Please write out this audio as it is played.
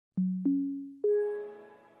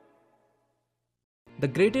The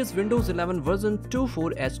greatest Windows 11 version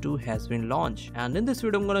 24H2 has been launched, and in this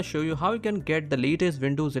video I'm gonna show you how you can get the latest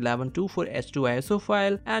Windows 11 24H2 ISO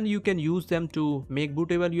file, and you can use them to make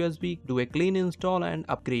bootable USB, do a clean install and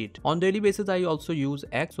upgrade. On daily basis I also use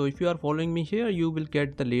X, so if you are following me here you will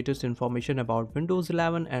get the latest information about Windows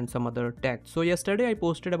 11 and some other tech. So yesterday I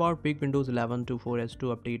posted about big Windows 11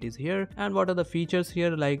 24H2 update is here, and what are the features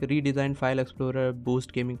here, like redesigned file explorer,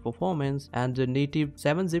 boost gaming performance, and the native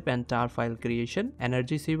 7-zip and tar file creation,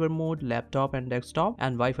 energy saver mode, laptop and desktop,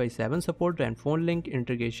 and Wi-Fi 7 support and phone link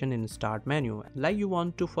integration in start menu. Like you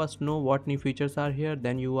want to first know what new features are here,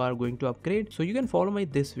 then you are going to upgrade. So you can follow my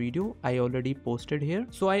this video I already posted here.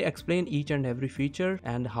 So I explain each and every feature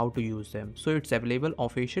and how to use them. So it's available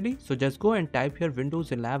officially. So just go and type here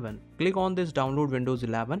Windows 11. Click on this download Windows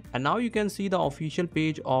 11, and now you can see the official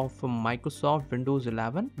page of Microsoft Windows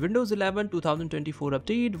 11. Windows 11 2024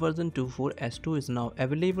 update version 24H2 is now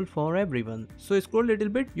available for everyone. So scroll a little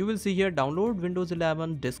bit, you will see here download Windows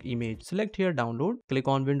 11 disk image. Select here download, click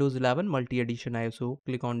on Windows 11 multi-edition ISO,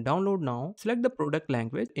 click on download now, select the product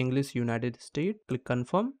language English United States, click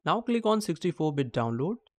confirm. Now click on 64-bit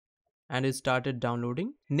download, and it started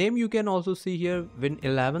downloading. Name you can also see here Win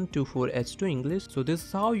 11 24H2 English. So this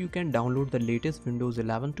is how you can download the latest Windows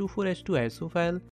 11 24H2 ISO file.